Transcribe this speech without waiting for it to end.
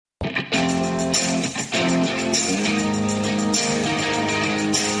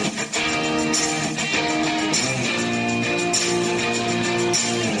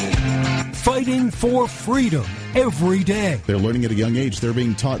and for freedom every day. They're learning at a young age. They're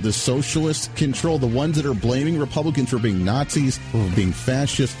being taught the socialist control. The ones that are blaming Republicans for being Nazis, for being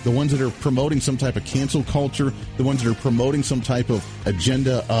fascist, the ones that are promoting some type of cancel culture, the ones that are promoting some type of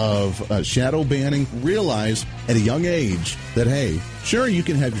agenda of shadow banning, realize at a young age that, hey, sure, you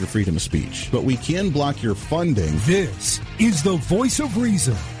can have your freedom of speech, but we can block your funding. This is the Voice of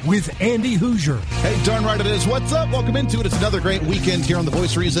Reason with Andy Hoosier. Hey, darn right it is. What's up? Welcome into it. It's another great weekend here on the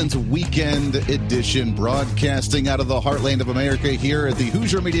Voice of Reason's Weekend Edition, broadcasting out of the heartland of America here at the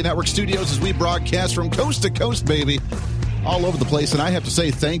Hoosier Media Network studios as we broadcast from coast to coast, baby, all over the place. And I have to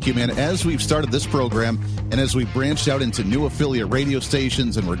say thank you, man. As we've started this program and as we branched out into new affiliate radio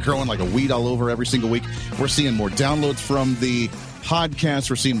stations and we're growing like a weed all over every single week, we're seeing more downloads from the podcast.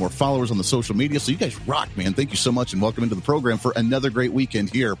 We're seeing more followers on the social media. So you guys rock, man. Thank you so much, and welcome into the program for another great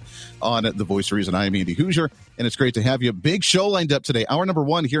weekend here on The Voice of Reason. I am Andy Hoosier, and it's great to have you. Big show lined up today. Hour number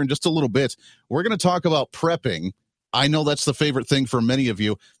one here in just a little bit. We're going to talk about prepping. I know that's the favorite thing for many of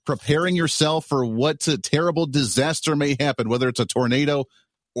you. Preparing yourself for what terrible disaster may happen, whether it's a tornado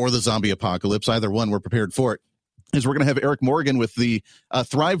or the zombie apocalypse. Either one, we're prepared for it. Is we're going to have Eric Morgan with the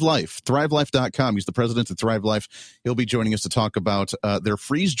Thrive Life, thrivelife.com. He's the president of Thrive Life. He'll be joining us to talk about their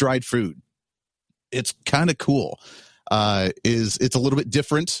freeze-dried food. It's kind of cool. It's a little bit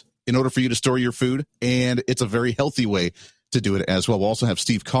different in order for you to store your food, and it's a very healthy way to do it as well. We'll also have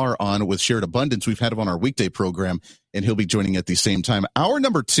Steve Carr on with Shared Abundance. We've had him on our weekday program, and he'll be joining at the same time. Hour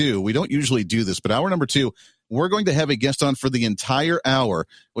number two, we don't usually do this, but hour number two, we're going to have a guest on for the entire hour,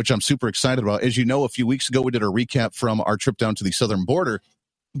 which I'm super excited about. As you know, a few weeks ago, we did a recap from our trip down to the southern border,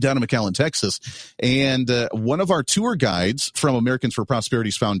 down in McAllen, Texas. And one of our tour guides from Americans for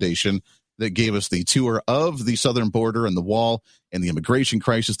Prosperity's Foundation that gave us the tour of the southern border and the wall and the immigration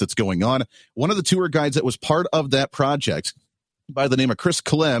crisis that's going on. One of the tour guides that was part of that project, by the name of Chris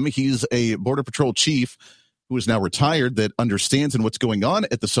Clem, he's a Border Patrol chief who is now retired that understands and what's going on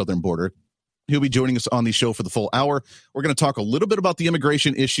at the southern border. He'll be joining us on the show for the full hour. We're going to talk a little bit about the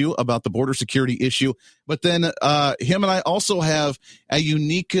immigration issue, about the border security issue, but then him and I also have a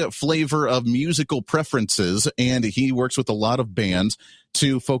unique flavor of musical preferences, and he works with a lot of bands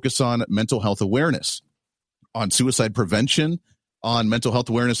to focus on mental health awareness, on suicide prevention, on mental health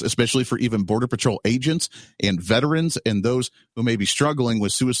awareness, especially for even Border Patrol agents and veterans and those who may be struggling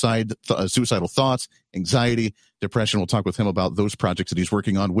with suicidal thoughts, anxiety, depression. We'll talk with him about those projects that he's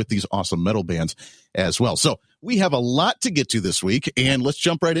working on with these awesome metal bands as well. So we have a lot to get to this week, and let's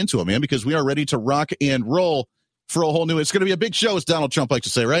jump right into it, man, because we are ready to rock and roll for a whole new, it's going to be a big show, as Donald Trump likes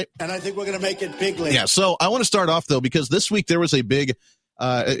to say, right? And I think we're going to make it big later. Yeah, so I want to start off, though, because this week there was a big,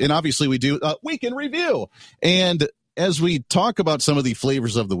 and obviously we do, week in review. And as we talk about some of the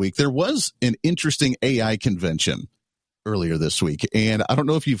flavors of the week, there was an interesting AI convention earlier this week. And I don't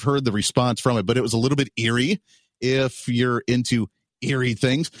know if you've heard the response from it, but it was a little bit eerie if you're into eerie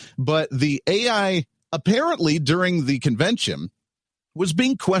things. But the AI, apparently during the convention, was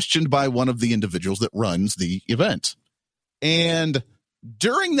being questioned by one of the individuals that runs the event. And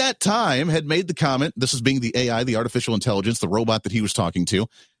during that time had made the comment, this is being the AI, the artificial intelligence, the robot that he was talking to.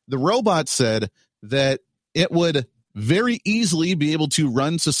 The robot said that it would very easily be able to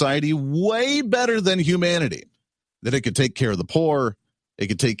run society way better than humanity, that it could take care of the poor, it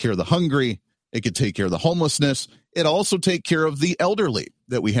could take care of the hungry, it could take care of the homelessness, it also take care of the elderly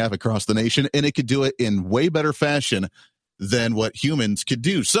that we have across the nation, and it could do it in way better fashion than what humans could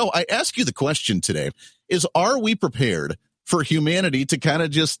do. So I ask you the question today is, are we prepared for humanity to kind of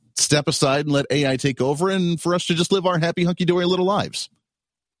just step aside and let AI take over and for us to just live our happy, hunky-dory little lives?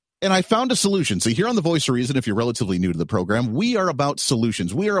 And I found a solution. So here on The Voice of Reason, if you're relatively new to the program, we are about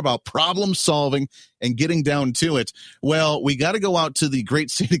solutions. We are about problem solving and getting down to it. Well, we got to go out to the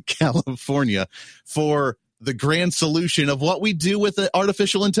great state of California for the grand solution of what we do with the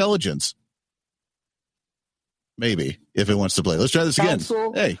artificial intelligence. Maybe, if it wants to play. Let's try this again.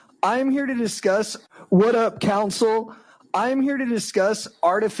 Council, hey. I'm here to discuss, what up, Council? I'm here to discuss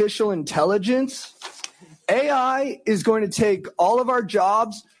artificial intelligence. AI is going to take all of our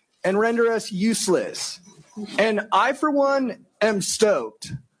jobs and render us useless. And I, for one, am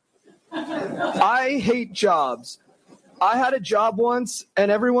stoked. I hate jobs. I had a job once,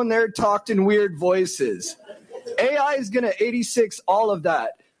 and everyone there talked in weird voices. AI is going to 86 all of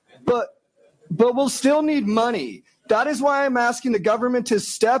that. But we'll still need money. That is why I'm asking the government to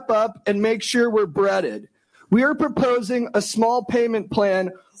step up and make sure we're breaded. We are proposing a small payment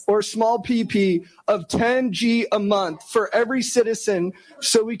plan, or small PP, of $10G a month for every citizen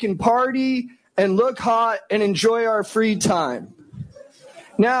so we can party and look hot and enjoy our free time.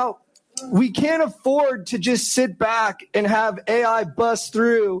 Now, we can't afford to just sit back and have AI bust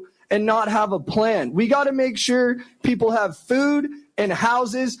through and not have a plan. We got to make sure people have food and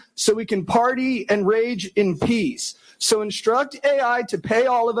houses so we can party and rage in peace. So instruct AI to pay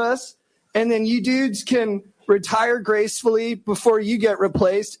all of us, and then you dudes can retire gracefully before you get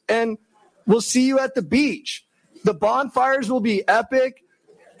replaced, and we'll see you at the beach. The bonfires will be epic.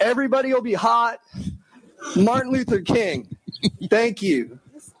 Everybody will be hot. Martin Luther King. Thank you.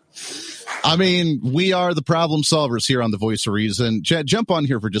 I mean, we are the problem solvers here on The Voice of Reason. Chad, jump on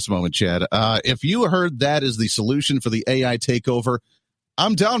here for just a moment, Chad. If you heard that is the solution for the AI takeover,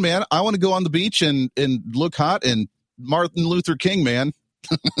 I'm down, man. I want to go on the beach and look hot and Martin Luther King, man.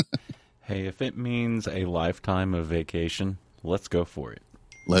 Hey, if it means a lifetime of vacation, let's go for it.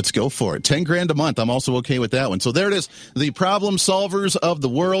 Let's go for it. $10,000 a month. I'm also okay with that one. So there it is. The problem solvers of the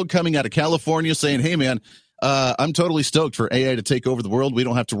world coming out of California saying, hey, man, I'm totally stoked for AI to take over the world. We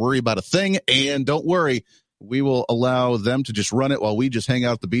don't have to worry about a thing. And don't worry, we will allow them to just run it while we just hang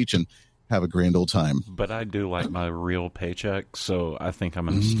out at the beach and have a grand old time. But I do like my real paycheck, so I think I'm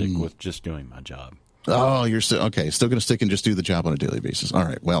going to stick with just doing my job. Oh, you're still okay. Still going to stick and just do the job on a daily basis. All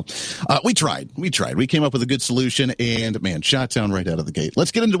right. Well, we tried. We came up with a good solution, and man, shot down right out of the gate.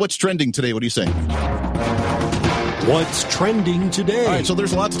 Let's get into what's trending today. What do you say? What's trending today? All right. So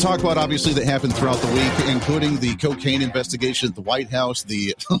there's a lot to talk about, obviously, that happened throughout the week, including the cocaine investigation at the White House,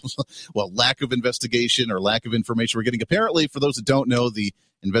 the lack of investigation or lack of information we're getting. Apparently, for those that don't know, the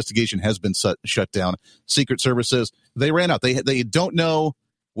investigation has been shut down. Secret Service says they ran out. They don't know.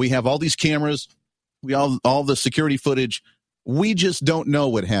 We have all these cameras. We all the security footage. We just don't know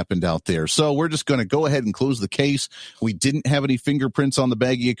what happened out there. So we're just going to go ahead and close the case. We didn't have any fingerprints on the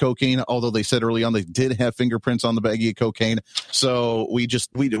baggie of cocaine, although they said early on they did have fingerprints on the baggie of cocaine. So we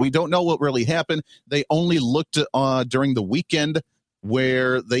don't know what really happened. They only looked during the weekend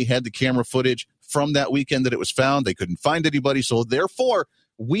where they had the camera footage from that weekend that it was found. They couldn't find anybody. So therefore,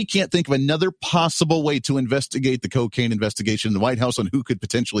 we can't think of another possible way to investigate the cocaine investigation in the White House on who could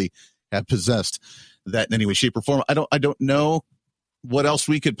potentially have possessed that in any way, shape, or form. I don't know what else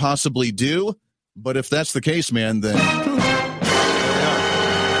we could possibly do, but if that's the case, man, then I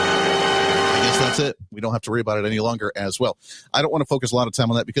guess that's it. We don't have to worry about it any longer as well. I don't want to focus a lot of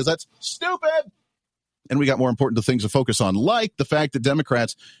time on that because that's stupid. And we got more important things to focus on, like the fact that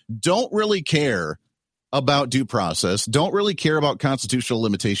Democrats don't really care about due process, don't really care about constitutional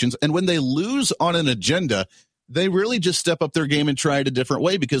limitations, and when they lose on an agenda, they really just step up their game and try it a different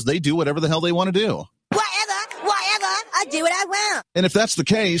way because they do whatever the hell they want to do. Whatever, I do what I want. And if that's the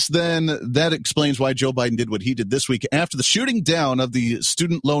case, then that explains why Joe Biden did what he did this week after the shooting down of the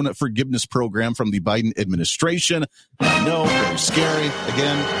student loan forgiveness program from the Biden administration. I know, very scary,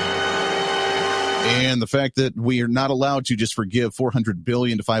 again. And the fact that we are not allowed to just forgive $400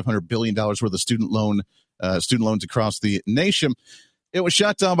 billion to $500 billion worth of student loans across the nation. It was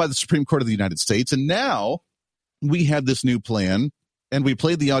shot down by the Supreme Court of the United States. And now we have this new plan, and we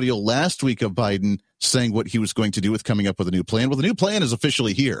played the audio last week of Biden saying what he was going to do with coming up with a new plan. Well, the new plan is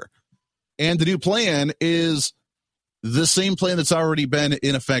officially here, and the new plan is the same plan that's already been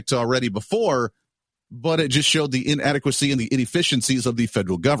in effect already before, but it just showed the inadequacy and the inefficiencies of the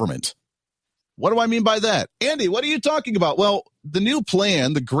federal government. What do I mean by that? Andy, what are you talking about? Well, the new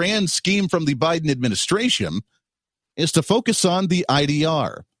plan, the grand scheme from the Biden administration, is to focus on the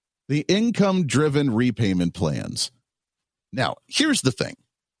IDR, the income-driven repayment plans. Now, here's the thing,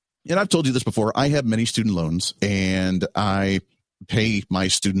 and I've told you this before. I have many student loans, and I pay my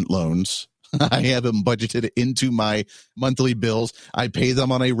student loans. I have them budgeted into my monthly bills. I pay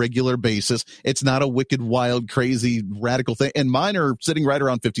them on a regular basis. It's not a wicked, wild, crazy, radical thing, and mine are sitting right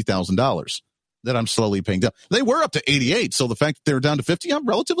around $50,000 that I'm slowly paying down. They were up to 88, so the fact that they're down to 50, I'm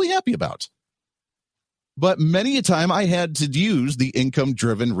relatively happy about. But many a time I had to use the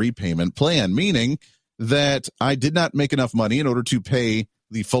income-driven repayment plan, meaning that I did not make enough money in order to pay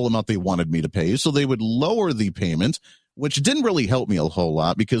the full amount they wanted me to pay. So they would lower the payment, which didn't really help me a whole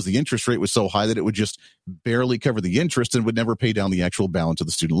lot because the interest rate was so high that it would just barely cover the interest and would never pay down the actual balance of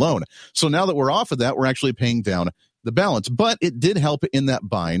the student loan. So now that we're off of that, we're actually paying down the balance. But it did help in that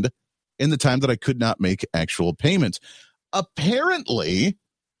bind in the time that I could not make actual payments. Apparently,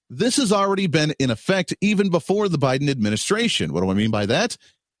 this has already been in effect even before the Biden administration. What do I mean by that?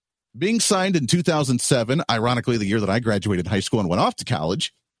 Being signed in 2007, ironically, the year that I graduated high school and went off to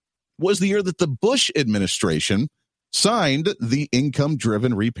college, was the year that the Bush administration signed the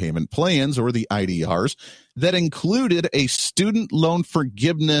income-driven repayment plans, or the IDRs, that included a student loan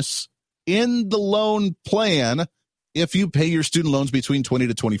forgiveness in the loan plan if you pay your student loans between 20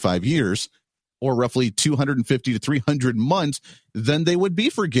 to 25 years, or roughly 250 to 300 months, then they would be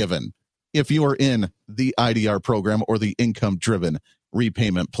forgiven if you are in the IDR program or the income-driven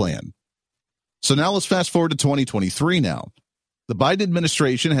repayment plan. So now let's fast forward to 2023 now. The Biden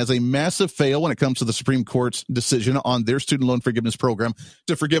administration has a massive fail when it comes to the Supreme Court's decision on their student loan forgiveness program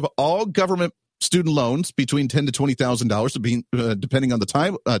to forgive all government student loans between $10,000 to $20,000, depending on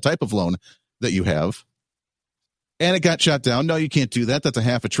the type of loan that you have. And it got shut down. No, you can't do that. That's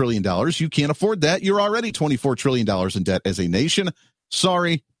 $500 billion. You can't afford that. You're already $24 trillion in debt as a nation.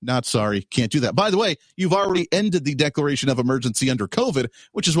 Sorry, not sorry. Can't do that. By the way, you've already ended the declaration of emergency under COVID,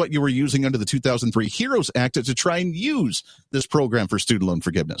 which is what you were using under the 2003 HEROES Act to try and use this program for student loan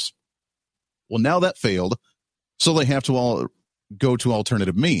forgiveness. Well, now that failed, so they have to all go to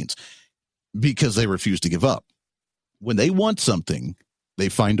alternative means because they refuse to give up. When they want something, they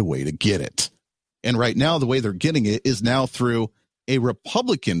find a way to get it. And right now, the way they're getting it is now through a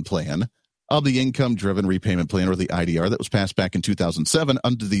Republican plan of the income-driven repayment plan, or the IDR, that was passed back in 2007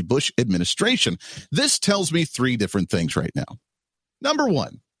 under the Bush administration. This tells me three different things right now. Number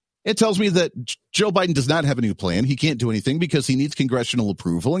one, it tells me that Joe Biden does not have a new plan. He can't do anything because he needs congressional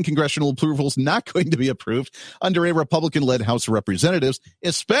approval, and congressional approval is not going to be approved under a Republican-led House of Representatives,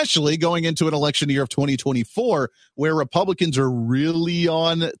 especially going into an election year of 2024, where Republicans are really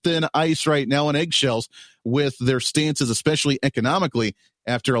on thin ice right now on eggshells with their stances, especially economically,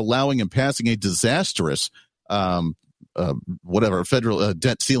 after allowing and passing a disastrous federal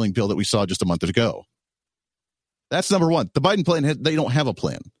debt ceiling bill that we saw just a month ago. That's number one. The Biden plan, they don't have a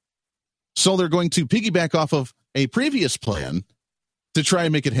plan. So they're going to piggyback off of a previous plan to try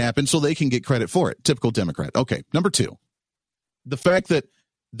and make it happen so they can get credit for it. Typical Democrat. Okay, number two, the fact that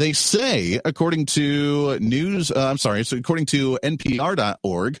they say, according to according to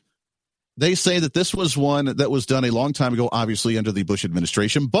NPR.org, they say that this was one that was done a long time ago, obviously under the Bush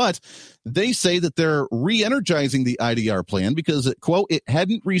administration, but they say that they're re-energizing the IDR plan because, quote,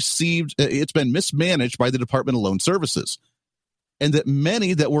 it's been mismanaged by the Department of Loan Services, and that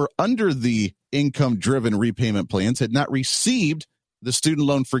many that were under the income-driven repayment plans had not received the student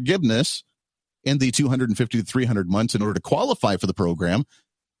loan forgiveness in the 250 to 300 months in order to qualify for the program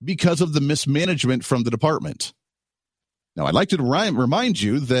because of the mismanagement from the department. Now, I'd like to remind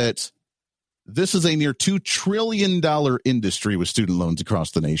you that this is a near $2 trillion industry with student loans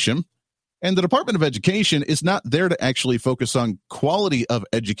across the nation. And the Department of Education is not there to actually focus on quality of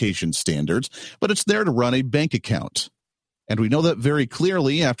education standards, but it's there to run a bank account. And we know that very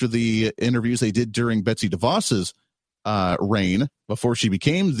clearly after the interviews they did during Betsy DeVos's reign, before she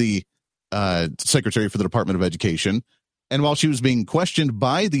became the secretary for the Department of Education. And while she was being questioned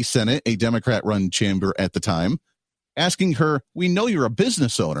by the Senate, a Democrat-run chamber at the time, asking her, we know you're a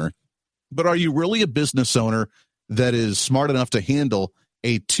business owner, but are you really a business owner that is smart enough to handle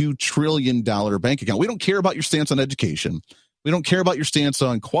a $2 trillion bank account? We don't care about your stance on education. We don't care about your stance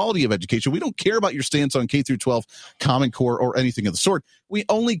on quality of education. We don't care about your stance on K through 12 Common Core or anything of the sort. We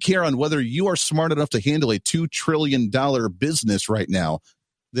only care on whether you are smart enough to handle a $2 trillion business right now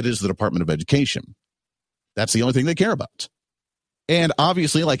that is the Department of Education. That's the only thing they care about. And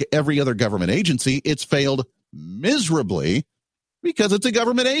obviously, like every other government agency, it's failed miserably because it's a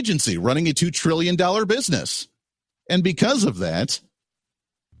government agency running a $2 trillion business. And because of that,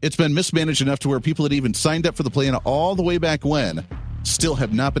 it's been mismanaged enough to where people that even signed up for the plan all the way back when still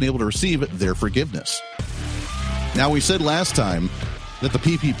have not been able to receive their forgiveness. Now, we said last time that the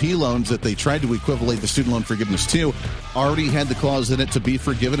PPP loans that they tried to equivalent the student loan forgiveness to already had the clause in it to be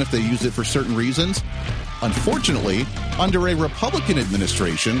forgiven if they used it for certain reasons. Unfortunately, under a Republican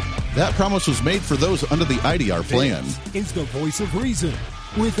administration, that promise was made for those under the IDR plan. This is the Voice of Reason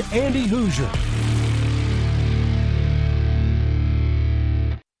with Andy Hoosier.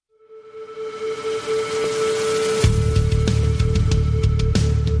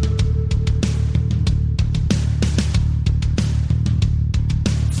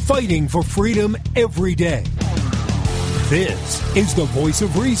 Fighting for freedom every day. This is the Voice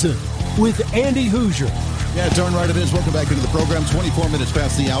of Reason with Andy Hoosier. Yeah, darn right it is. Welcome back into the program. 24 minutes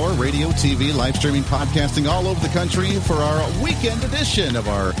past the hour. Radio, TV, live streaming, podcasting all over the country for our weekend edition of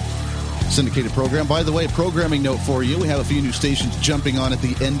our syndicated program. By the way, programming note for you. We have a few new stations jumping on at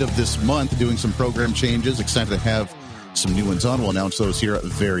the end of this month, doing some program changes. Excited to have some new ones on. We'll announce those here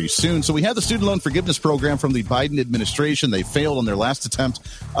very soon. So we have the student loan forgiveness program from the Biden administration. They failed on their last attempt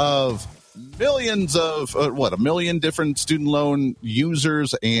of millions of, a million different student loan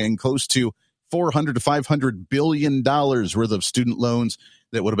users and close to $400 to $500 billion worth of student loans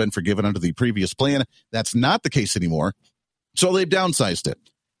that would have been forgiven under the previous plan. That's not the case anymore. So they've downsized it.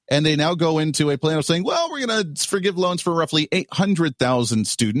 And they now go into a plan of saying, well, we're going to forgive loans for roughly 800,000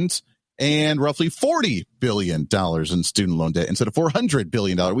 students and roughly $40 billion in student loan debt instead of $400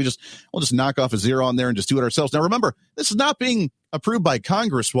 billion. We'll just knock off a zero on there and just do it ourselves. Now, remember, this is not being approved by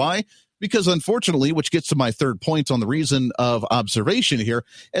Congress. Why? Because unfortunately, which gets to my third point on the reason of observation here,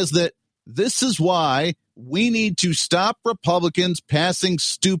 is that this is why we need to stop Republicans passing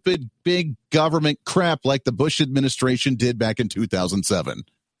stupid big government crap like the Bush administration did back in 2007.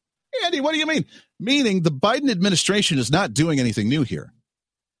 Andy, what do you mean? Meaning the Biden administration is not doing anything new here.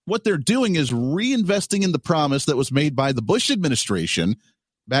 What they're doing is reinvesting in the promise that was made by the Bush administration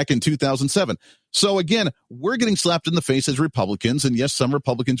back in 2007. So again, we're getting slapped in the face as Republicans. And yes, some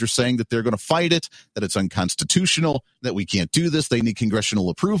Republicans are saying that they're going to fight it, that it's unconstitutional, that we can't do this. They need congressional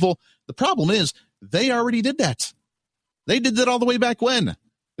approval. The problem is they already did that. They did that all the way back when.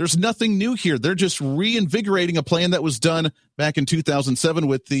 There's nothing new here. They're just reinvigorating a plan that was done back in 2007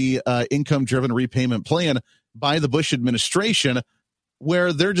 with the income-driven repayment plan by the Bush administration,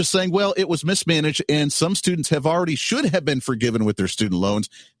 where they're just saying, well, it was mismanaged and some students should have been forgiven with their student loans.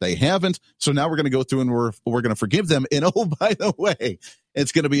 They haven't. So now we're going to go through and we're going to forgive them. And oh, by the way,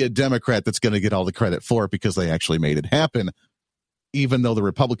 it's going to be a Democrat that's going to get all the credit for it because they actually made it happen, even though the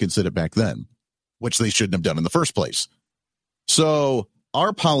Republicans did it back then, which they shouldn't have done in the first place. So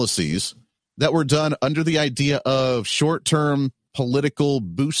our policies that were done under the idea of short-term political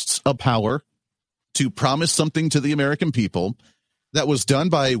boosts of power to promise something to the American people, that was done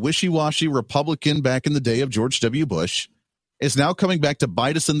by a wishy-washy Republican back in the day of George W. Bush, is now coming back to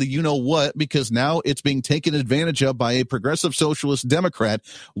bite us in the you-know-what, because now it's being taken advantage of by a progressive socialist Democrat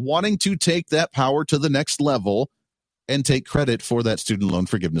wanting to take that power to the next level and take credit for that student loan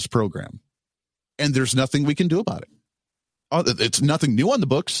forgiveness program. And there's nothing we can do about it. It's nothing new on the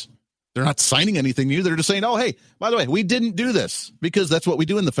books. They're not signing anything new. They're just saying, oh, hey, by the way, we didn't do this, because that's what we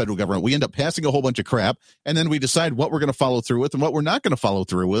do in the federal government. We end up passing a whole bunch of crap, and then we decide what we're going to follow through with and what we're not going to follow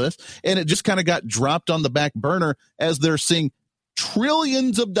through with. And it just kind of got dropped on the back burner as they're seeing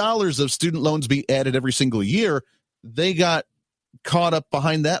trillions of dollars of student loans be added every single year. They got caught up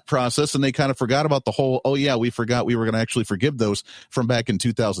behind that process, and they kind of forgot about the whole, oh, yeah, we forgot we were going to actually forgive those from back in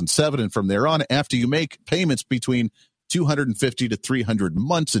 2007. And from there on, after you make payments between 250 to 300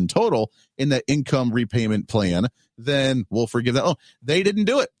 months in total in that income repayment plan, then we'll forgive that. Oh, they didn't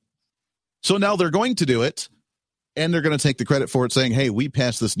do it. So now they're going to do it, and they're going to take the credit for it, saying, hey, we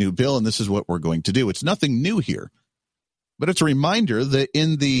passed this new bill, and this is what we're going to do. It's nothing new here. But it's a reminder that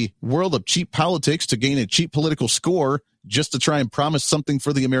in the world of cheap politics, to gain a cheap political score, just to try and promise something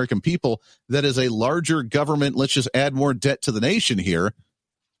for the American people that is a larger government, let's just add more debt to the nation here,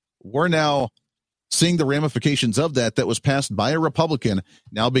 we're now seeing the ramifications of that was passed by a Republican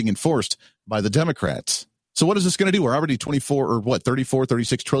now being enforced by the Democrats. So what is this going to do? We're already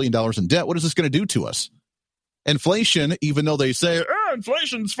 $36 trillion in debt. What is this going to do to us? Inflation, even though they say,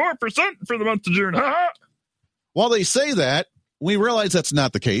 inflation's 4% for the month of June. While they say that, we realize that's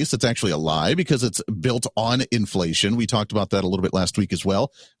not the case. It's actually a lie, because it's built on inflation. We talked about that a little bit last week as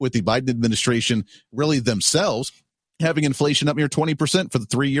well, with the Biden administration really themselves having inflation up near 20% for the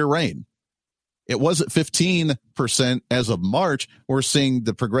 3-year reign. It was at 15% as of March. We're seeing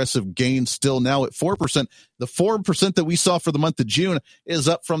the progressive gain still now at 4%. The 4% that we saw for the month of June is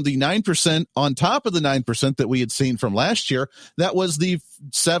up from the 9% on top of the 9% that we had seen from last year. That was the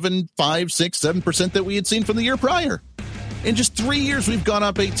 7% that we had seen from the year prior. In just 3 years, we've gone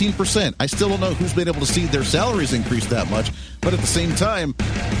up 18%. I still don't know who's been able to see their salaries increase that much, but at the same time,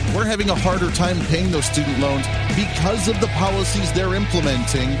 we're having a harder time paying those student loans because of the policies they're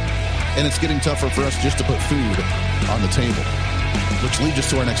implementing, and it's getting tougher for us just to put food on the table. Which leads us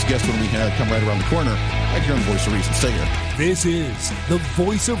to our next guest when we come right around the corner, right here on Voice of Reason. Stay here. This is the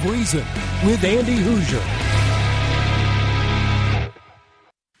Voice of Reason with Andy Hoosier.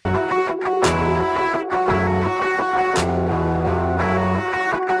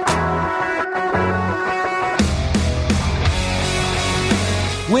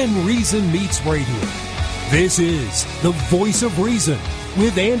 When reason meets radio, this is the Voice of Reason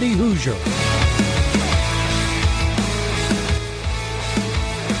with Andy Hoosier.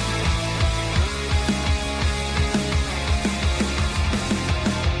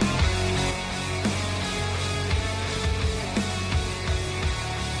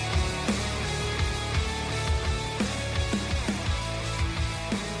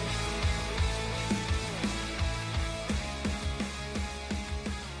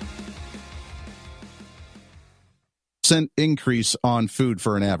 Increase on food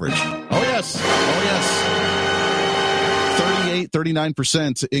for an average. Oh yes.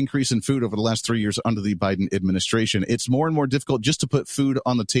 39% increase in food over the last 3 years under the Biden administration. It's more and more difficult just to put food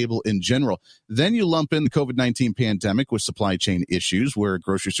on the table in general. Then you lump in the COVID-19 pandemic with supply chain issues where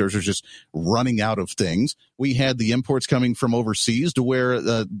grocery stores are just running out of things. We had the imports coming from overseas to where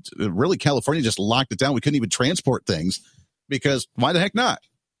really California just locked it down. We couldn't even transport things because why the heck not?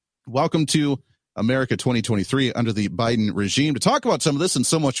 Welcome to America 2023 under the Biden regime. To talk about some of this and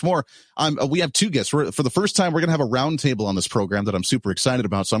so much more, we have two guests. For the first time, we're going to have a roundtable on this program that I'm super excited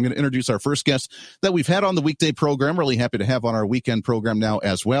about. So I'm going to introduce our first guest that we've had on the weekday program. Really happy to have on our weekend program now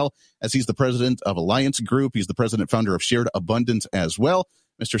as well, as he's the president of Alliance Group. He's the president founder of Shared Abundance as well.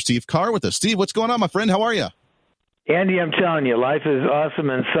 Mr. Steve Carr with us. Steve, what's going on, my friend? How are you? Andy, I'm telling you, life is awesome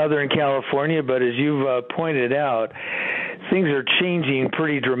in Southern California, but as you've pointed out, things are changing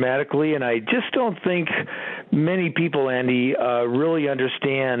pretty dramatically, and I just don't think many people, Andy, really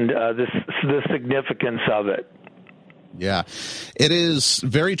understand the significance of it. Yeah, it is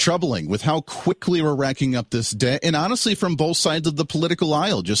very troubling with how quickly we're racking up this debt, and honestly, from both sides of the political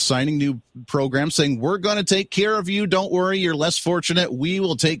aisle, just signing new programs saying, we're going to take care of you. Don't worry, you're less fortunate. We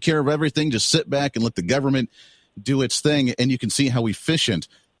will take care of everything. Just sit back and let the government do its thing, and you can see how efficient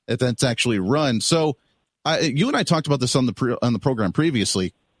that's actually run. So you and I talked about this on the program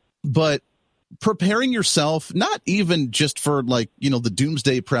previously, but preparing yourself, not even just for the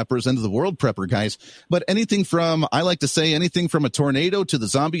doomsday preppers, end of the world prepper guys, but anything from, I like to say, anything from a tornado to the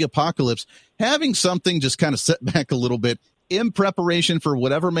zombie apocalypse, having something just kind of set back a little bit in preparation for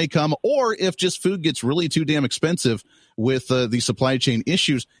whatever may come, or if just food gets really too damn expensive with the supply chain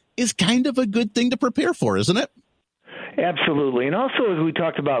issues, is kind of a good thing to prepare for, isn't it? Absolutely. And also, as we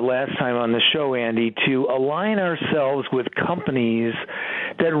talked about last time on the show, Andy, to align ourselves with companies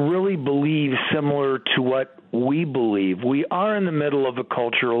that really believe similar to what we believe. We are in the middle of a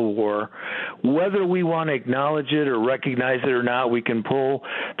cultural war. Whether we want to acknowledge it or recognize it or not, we can pull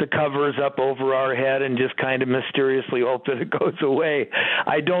the covers up over our head and just kind of mysteriously hope that it goes away.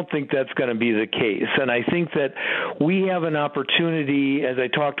 I don't think that's going to be the case. And I think that we have an opportunity, as I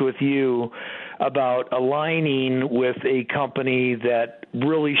talked with you, about aligning with a company that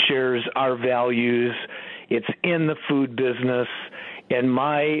really shares our values. It's in the food business. In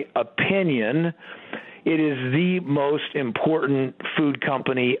my opinion, it is the most important food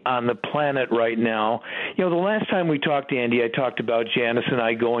company on the planet right now. The last time we talked, Andy, I talked about Janice and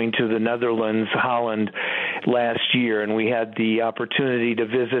I going to the Netherlands, Holland, last year, and we had the opportunity to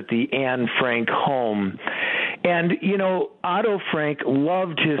visit the Anne Frank home. And, Otto Frank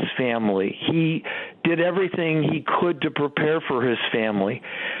loved his family. He did everything he could to prepare for his family.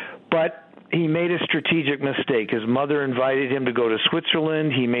 But he made a strategic mistake. His mother invited him to go to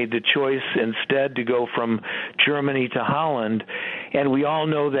Switzerland. He made the choice instead to go from Germany to Holland. And we all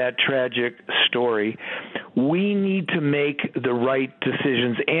know that tragic story. We need to make the right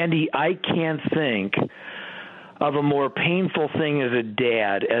decisions. Andy, I can't think of a more painful thing as a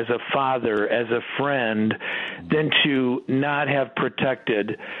dad, as a father, as a friend, than to not have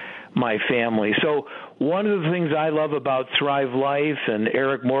protected my family. So one of the things I love about Thrive Life and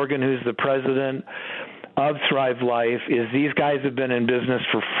Eric Morgan, who's the president of Thrive Life, is these guys have been in business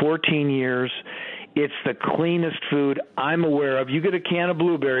for 14 years. It's the cleanest food I'm aware of. You get a can of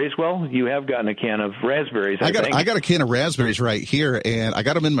blueberries. Well, you have gotten a can of raspberries, I think. I got a can of raspberries right here, and I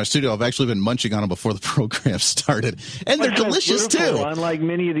got them in my studio. I've actually been munching on them before the program started. And they're delicious, too. Unlike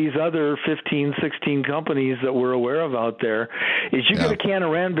many of these other 15, 16 companies that we're aware of out there, is you get a can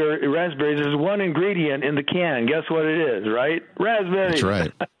of raspberries. There's one ingredient in the can. Guess what it is, right? Raspberries. That's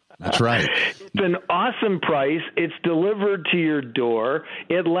right. That's right. It's an awesome price. It's delivered to your door.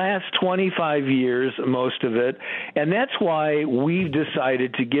 It lasts 25 years, most of it. And that's why we've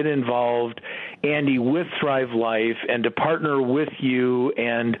decided to get involved, Andy, with Thrive Life and to partner with you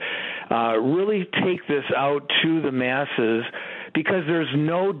and really take this out to the masses, because there's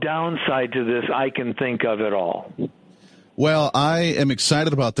no downside to this I can think of at all. Well, I am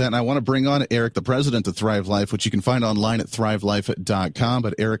excited about that, and I want to bring on Eric, the president of Thrive Life, which you can find online at thrivelife.com.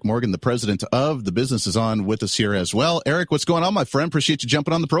 But Eric Morgan, the president of the business, is on with us here as well. Eric, what's going on, my friend? Appreciate you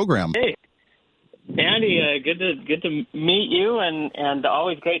jumping on the program. Hey, Andy, good to meet you, and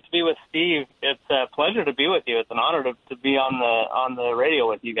always great to be with Steve. It's a pleasure to be with you. It's an honor to be on the radio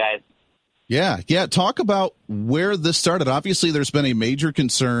with you guys. Yeah. Talk about where this started. Obviously, there's been a major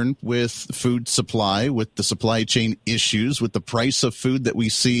concern with food supply, with the supply chain issues, with the price of food that we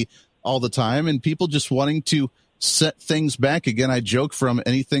see all the time, and people just wanting to set things back. Again, I joke, from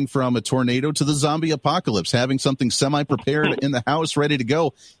anything from a tornado to the zombie apocalypse, having something semi-prepared in the house ready to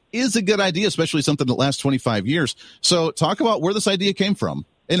go is a good idea, especially something that lasts 25 years. So talk about where this idea came from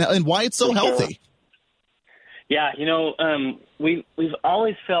and why it's so healthy. Yeah, we've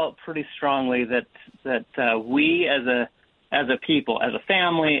always felt pretty strongly that we as a people, as a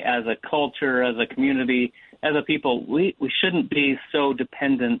family, as a culture, as a community, as a people, we shouldn't be so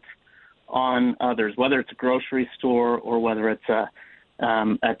dependent on others, whether it's a grocery store or whether it's a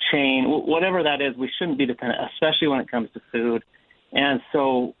chain, whatever that is. We shouldn't be dependent, especially when it comes to food. And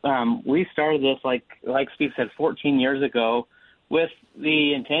so we started this, like Steve said, 14 years ago, with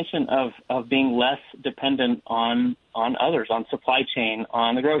the intention of being less dependent on others, on supply chain,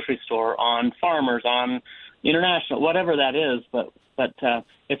 on the grocery store, on farmers, on international, whatever that is. But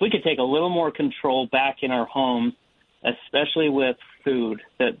if we could take a little more control back in our homes, especially with food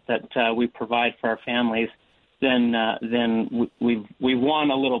that we provide for our families, then we've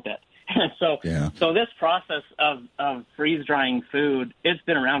won a little bit. So this process of freeze drying food, it's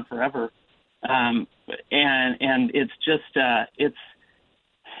been around forever. And it's just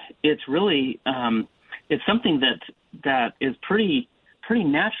it's really it's something that is pretty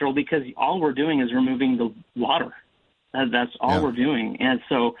natural, because all we're doing is removing the water. That's all we're doing. And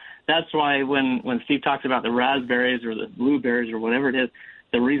so that's why when Steve talks about the raspberries or the blueberries or whatever it is,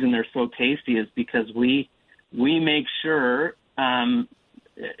 the reason they're so tasty is because we make sure in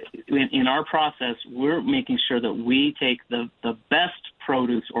our process, we're making sure that we take the best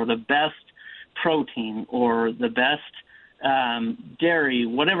produce or the best protein or the best dairy,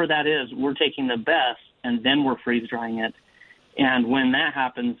 whatever that is, we're taking the best, and then we're freeze drying it. And when that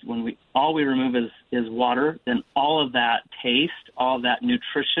happens, when all we remove is water, then all of that taste, all of that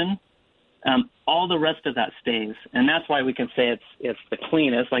nutrition, all the rest of that stays. And that's why we can say it's the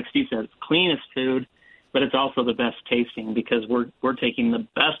cleanest, like Steve said, it's cleanest food, but it's also the best tasting, because we're taking the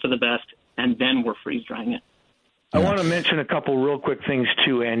best of the best, and then we're freeze drying it. I want to mention a couple real quick things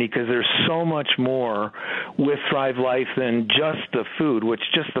too, Andy, because there's so much more with Thrive Life than just the food, which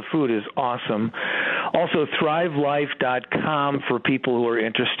just the food is awesome. Also, thrivelife.com for people who are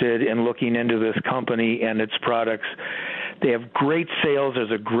interested in looking into this company and its products. They have great sales. There's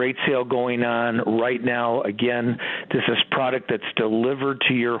a great sale going on right now. Again, this is product that's delivered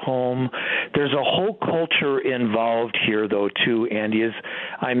to your home. There's a whole culture involved here, though, too, Andy. As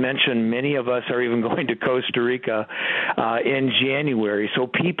I mentioned, many of us are even going to Costa Rica in January. So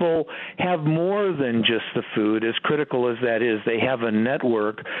people have more than just the food. As critical as that is, they have a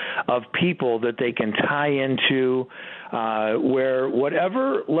network of people that they can tie into where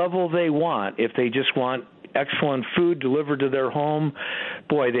whatever level they want, if they just want excellent food delivered to their home,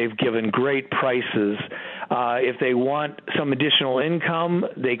 boy, they've given great prices. If they want some additional income,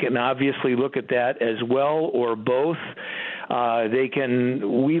 they can obviously look at that as well, or both.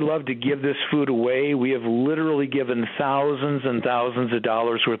 We love to give this food away. We have literally given thousands and thousands of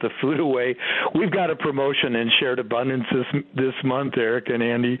dollars worth of food away. We've got a promotion in Shared Abundance this month, Eric and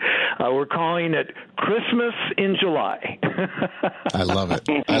Andy. We're calling it Christmas in July. I love it.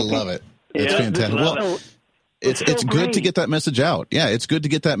 I love it. It's fantastic. Well, it's good to get that message out. Yeah, it's good to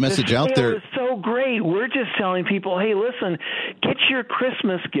get that message out there. It's so great. We're just telling people, hey, listen, get your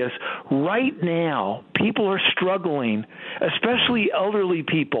Christmas gifts right now. People are struggling, especially elderly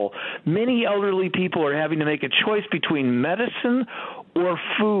people. Many elderly people are having to make a choice between medicine or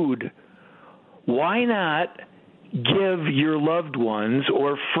food. Why not give your loved ones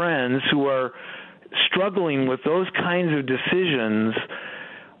or friends who are struggling with those kinds of decisions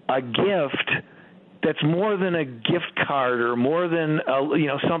a gift that's more than a gift card, or more than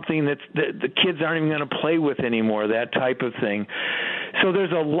something that the kids aren't even going to play with anymore, that type of thing. So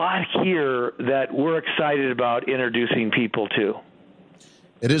there's a lot here that we're excited about introducing people to.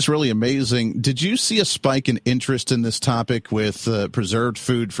 It is really amazing. Did you see a spike in interest in this topic with preserved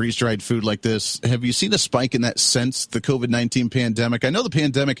food, freeze-dried food like this? Have you seen a spike in that since the COVID-19 pandemic? I know the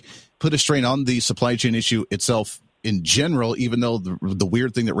pandemic put a strain on the supply chain issue itself in general, even though the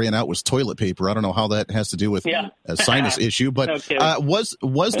weird thing that ran out was toilet paper. I don't know how that has to do with a sinus issue, but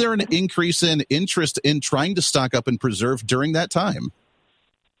was there an increase in interest in trying to stock up and preserve during that time?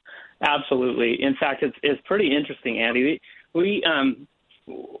 Absolutely. In fact, it's pretty interesting, Andy. We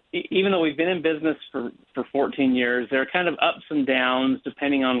even though we've been in business for 14 years, there are kind of ups and downs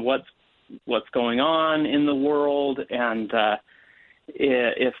depending on what's going on in the world, and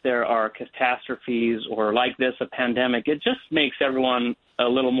if there are catastrophes or, like this, a pandemic. It just makes everyone a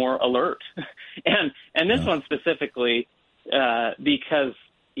little more alert. and this one specifically, because,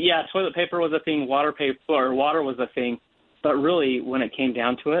 toilet paper was a thing, water was a thing, but really when it came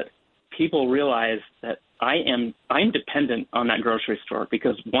down to it, people realized that I'm dependent on that grocery store,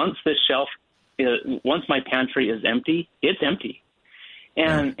 because once my pantry is empty, it's empty.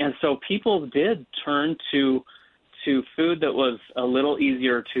 And so people did turn to food that was a little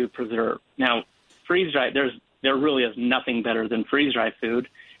easier to preserve. Now, freeze-dried, there really is nothing better than freeze-dried food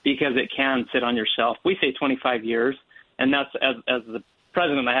because it can sit on your shelf. We say 25 years, and that's as the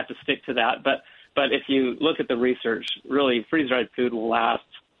president, I have to stick to that. But if you look at the research, really freeze-dried food will last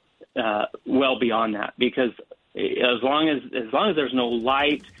well beyond that, because as long as there's no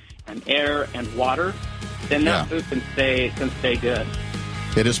light and air and water, then that food can stay good.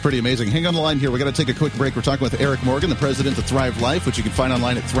 It is pretty amazing. Hang on the line here. We got to take a quick break. We're talking with Eric Morgan, the president of Thrive Life, which you can find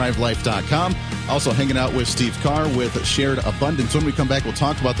online at thrivelife.com. Also hanging out with Steve Carr with Shared Abundance. When we come back, we'll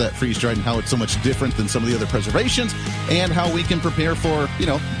talk about that freeze-dried and how it's so much different than some of the other preservations, and how we can prepare for,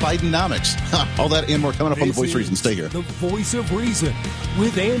 Bidenomics. All that and more coming up on The Voice of Reason. Stay here. The Voice of Reason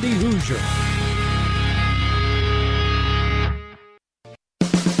with Andy Hoosier.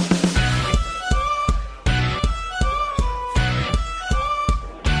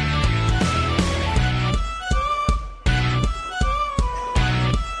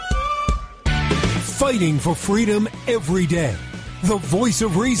 Fighting for freedom every day. The Voice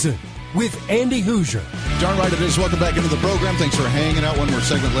of Reason with Andy Hoosier. Darn right it is. Welcome back into the program. Thanks for hanging out. One more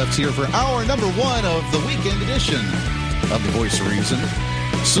segment left here for hour number 1 of the weekend edition of The Voice of Reason.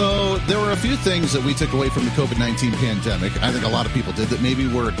 So there were a few things that we took away from the COVID-19 pandemic. I think a lot of people did, that maybe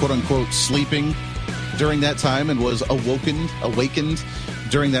were quote-unquote sleeping during that time and was awakened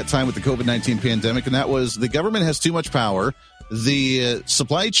during that time with the COVID-19 pandemic. And that was, the government has too much power. The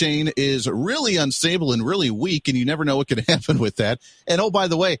supply chain is really unstable and really weak, and you never know what could happen with that. And, oh, by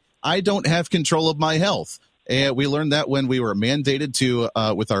the way, I don't have control of my health. And we learned that when we were mandated to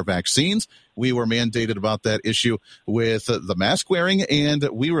with our vaccines. We were mandated about that issue with the mask wearing, and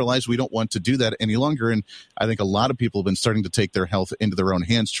we realized we don't want to do that any longer. And I think a lot of people have been starting to take their health into their own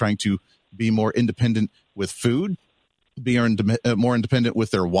hands, trying to be more independent with food, being more independent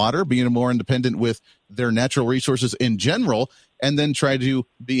with their water, being more independent with their natural resources in general, and then try to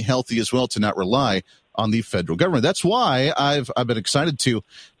be healthy as well, to not rely on the federal government. That's why I've been excited to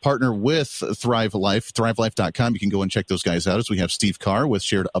partner with Thrive Life, thrivelife.com. You can go and check those guys out, as we have Steve Carr with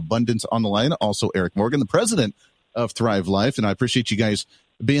Shared Abundance on the line, also Eric Morgan, the president of Thrive Life, and I appreciate you guys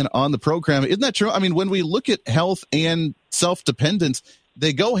being on the program. Isn't that true? I mean, when we look at health and self-dependence,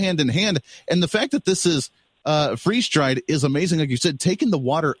 they go hand in hand, and the fact that this is freeze-dried is amazing. Like you said, taking the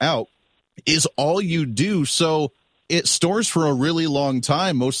water out is all you do, so it stores for a really long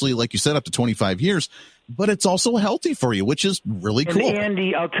time, mostly, like you said, up to 25 years, but it's also healthy for you, which is really cool. And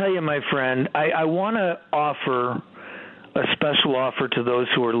Andy, I'll tell you, my friend, I want to offer a special offer to those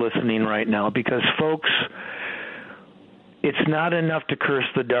who are listening right now, because, folks, it's not enough to curse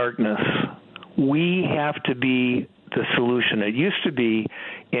the darkness. We have to be the solution. It used to be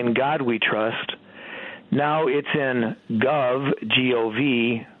in God we trust. Now it's in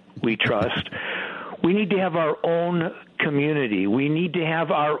G-O-V, we trust. We need to have our own community. We need to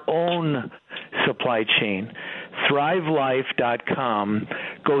have our own supply chain. ThriveLife.com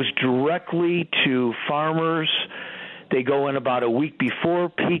goes directly to farmers. They go in about a week before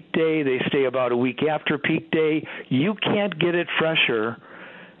peak day. They stay about a week after peak day. You can't get it fresher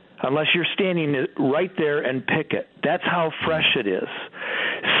unless you're standing right there and pick it. That's how fresh it is.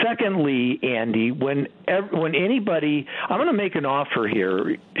 Secondly, Andy, when anybody, I'm going to make an offer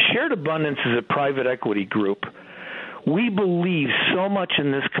here. Shared Abundance is a private equity group. We believe so much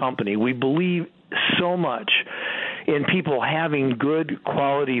in this company. We believe so much in people having good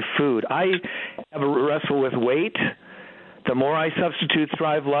quality food. I have a wrestle with weight. The more I substitute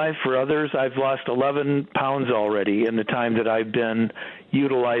Thrive Life for others, I've lost 11 pounds already in the time that I've been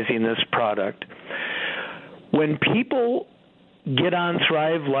utilizing this product. When people get on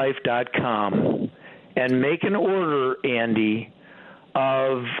ThriveLife.com and make an order, Andy,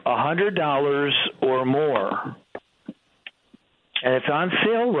 of $100 or more, and it's on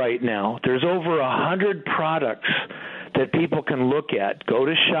sale right now. There's over 100 products that people can look at. Go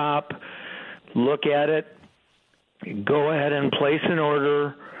to shop, look at it, go ahead and place an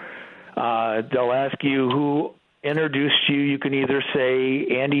order. They'll ask you who introduced you. You can either say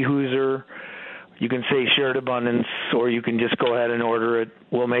Andy Hoosier, you can say Shared Abundance, or you can just go ahead and order it.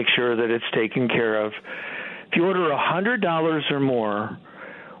 We'll make sure that it's taken care of. If you order $100 or more,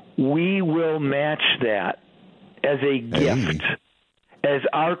 we will match that as a gift, as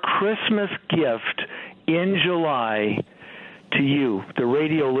our Christmas gift in July to you, the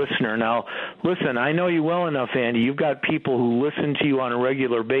radio listener. Now, listen, I know you well enough, Andy. You've got people who listen to you on a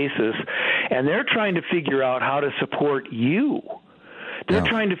regular basis, and they're trying to figure out how to support you. They're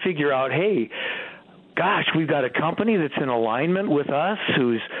trying to figure out, hey, gosh, we've got a company that's in alignment with us,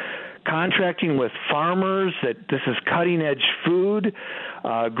 who's contracting with farmers, that this is cutting-edge food,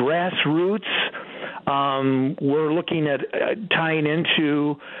 grassroots. We're looking at tying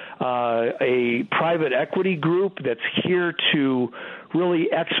into a private equity group that's here to really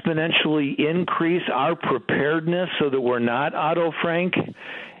exponentially increase our preparedness so that we're not Otto Frank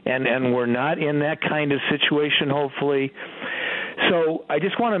and we're not in that kind of situation, hopefully. So I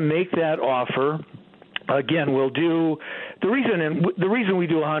just want to make that offer. Again, we'll do the reason we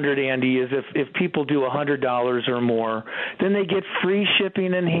do 100, Andy, is if people do $100 or more, then they get free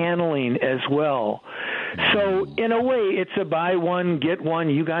shipping and handling as well. So in a way, it's a buy one, get one.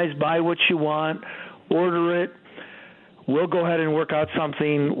 You guys buy what you want, order it. We'll go ahead and work out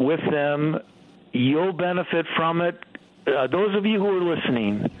something with them. You'll benefit from it. Those of you who are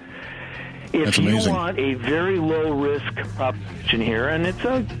listening, if you want a very low-risk proposition here, and it's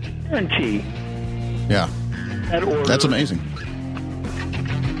a guarantee. Yeah. That's amazing.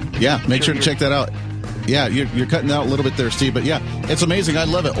 Yeah, make sure to check that out. Yeah, you're cutting out a little bit there, Steve, but yeah, it's amazing. I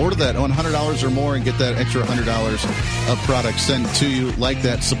love it. Order that on $100 or more and get that extra $100 of products sent to you like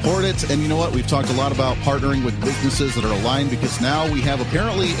that. Support it. And you know what? We've talked a lot about partnering with businesses that are aligned, because now we have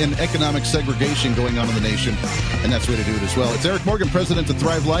apparently an economic segregation going on in the nation, and that's the way to do it as well. It's Eric Morgan, president of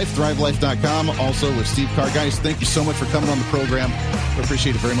Thrive Life, thrivelife.com, also with Steve Carr. Guys, thank you so much for coming on the program. We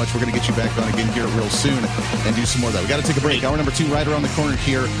appreciate it very much. We're going to get you back on again here real soon and do some more of that. We got to take a break. Hour number 2 right around the corner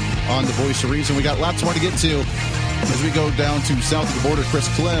here on The Voice of Reason. We got lots more to get to as we go down to south of the border. Chris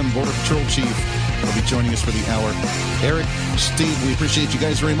Clem, Border Patrol Chief, will be joining us for the hour. Eric, Steve, we appreciate you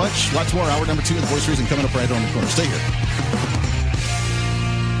guys very much. Lots more. Hour number 2 of The Voice of Reason coming up right around the corner. Stay here.